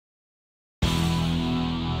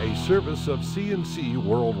a service of CNC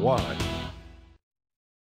Worldwide.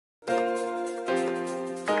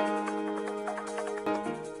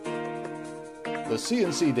 The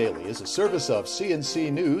CNC Daily is a service of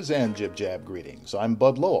CNC News and Jib Jab Greetings. I'm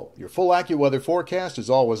Bud Lowell. Your full AccuWeather forecast is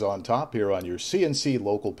always on top here on your CNC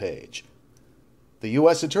local page. The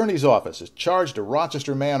U.S. Attorney's Office has charged a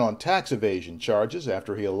Rochester man on tax evasion charges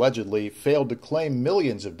after he allegedly failed to claim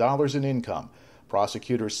millions of dollars in income.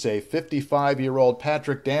 Prosecutors say 55-year-old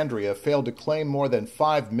Patrick Dandria failed to claim more than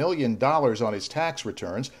 $5 million on his tax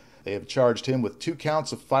returns. They have charged him with 2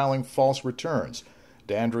 counts of filing false returns.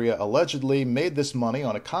 Dandria allegedly made this money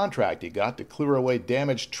on a contract he got to clear away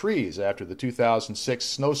damaged trees after the 2006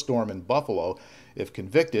 snowstorm in Buffalo. If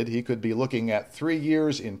convicted, he could be looking at 3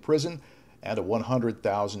 years in prison and a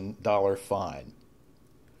 $100,000 fine.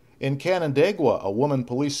 In Canandaigua, a woman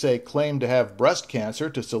police say claimed to have breast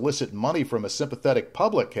cancer to solicit money from a sympathetic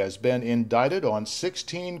public has been indicted on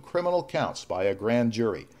 16 criminal counts by a grand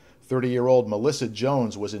jury. 30-year-old Melissa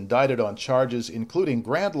Jones was indicted on charges including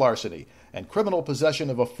grand larceny and criminal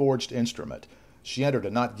possession of a forged instrument. She entered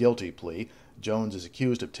a not guilty plea. Jones is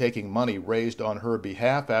accused of taking money raised on her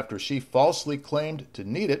behalf after she falsely claimed to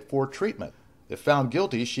need it for treatment. If found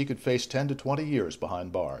guilty, she could face 10 to 20 years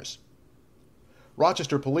behind bars.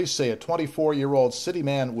 Rochester police say a 24-year-old city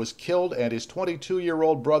man was killed and his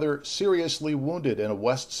 22-year-old brother seriously wounded in a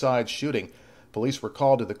West Side shooting. Police were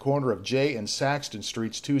called to the corner of J and Saxton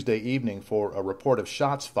Streets Tuesday evening for a report of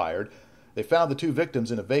shots fired. They found the 2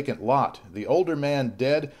 victims in a vacant lot, the older man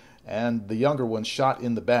dead and the younger one shot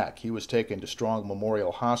in the back. He was taken to Strong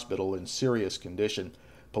Memorial Hospital in serious condition.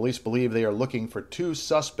 Police believe they are looking for 2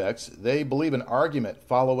 suspects. They believe an argument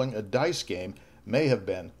following a dice game may have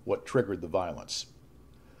been what triggered the violence.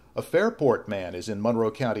 A Fairport man is in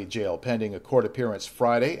Monroe County Jail pending a court appearance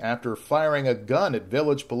Friday after firing a gun at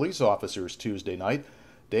village police officers Tuesday night.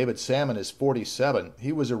 David Salmon is 47.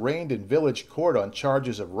 He was arraigned in village court on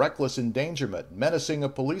charges of reckless endangerment, menacing a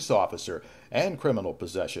police officer, and criminal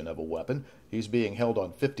possession of a weapon. He's being held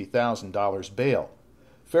on $50,000 bail.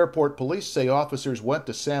 Fairport police say officers went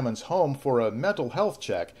to Salmon's home for a mental health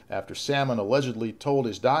check after Salmon allegedly told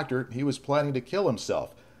his doctor he was planning to kill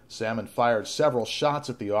himself. Salmon fired several shots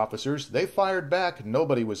at the officers. They fired back.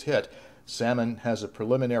 Nobody was hit. Salmon has a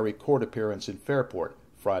preliminary court appearance in Fairport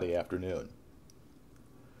Friday afternoon.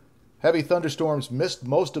 Heavy thunderstorms missed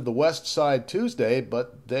most of the west side Tuesday,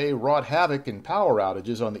 but they wrought havoc in power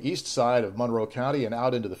outages on the east side of Monroe County and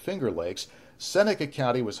out into the Finger Lakes. Seneca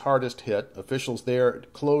County was hardest hit. Officials there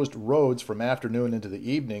closed roads from afternoon into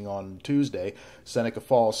the evening on Tuesday. Seneca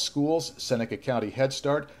Falls Schools, Seneca County Head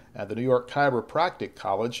Start, and the New York Chiropractic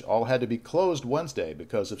College all had to be closed Wednesday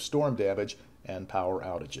because of storm damage and power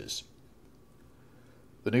outages.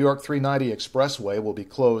 The New York 390 Expressway will be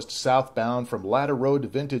closed southbound from Ladder Road to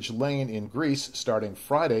Vintage Lane in Greece starting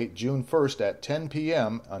Friday, June 1st at 10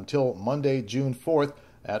 p.m. until Monday, June 4th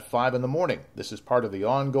at 5 in the morning. This is part of the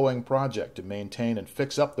ongoing project to maintain and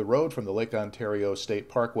fix up the road from the Lake Ontario State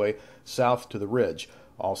Parkway south to the Ridge.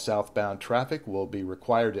 All southbound traffic will be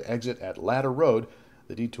required to exit at Ladder Road.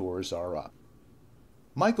 The detours are up.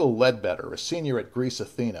 Michael Ledbetter, a senior at Greece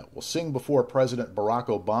Athena, will sing before President Barack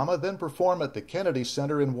Obama, then perform at the Kennedy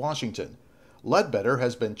Center in Washington. Ledbetter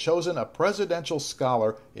has been chosen a Presidential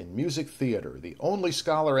Scholar in Music Theater, the only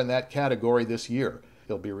scholar in that category this year.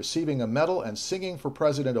 He'll be receiving a medal and singing for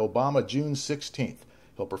President Obama June 16th.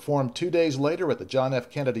 He'll perform 2 days later at the John F.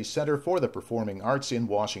 Kennedy Center for the Performing Arts in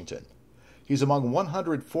Washington. He's among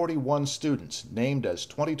 141 students named as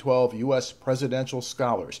 2012 U.S. Presidential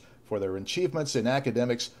Scholars for their achievements in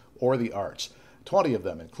academics or the arts. 20 of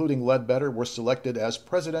them, including Ledbetter, were selected as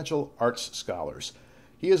Presidential Arts Scholars.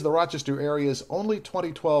 He is the Rochester area's only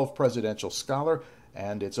 2012 Presidential Scholar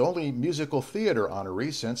and its only musical theater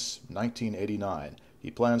honoree since 1989. He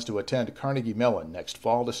plans to attend Carnegie Mellon next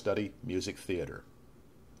fall to study music theater.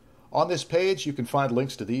 On this page, you can find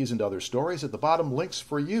links to these and other stories. At the bottom, links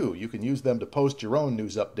for you. You can use them to post your own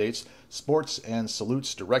news updates, sports, and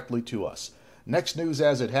salutes directly to us. Next news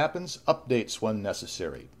as it happens, updates when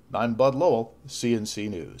necessary. I'm Bud Lowell, CNC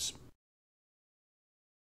News.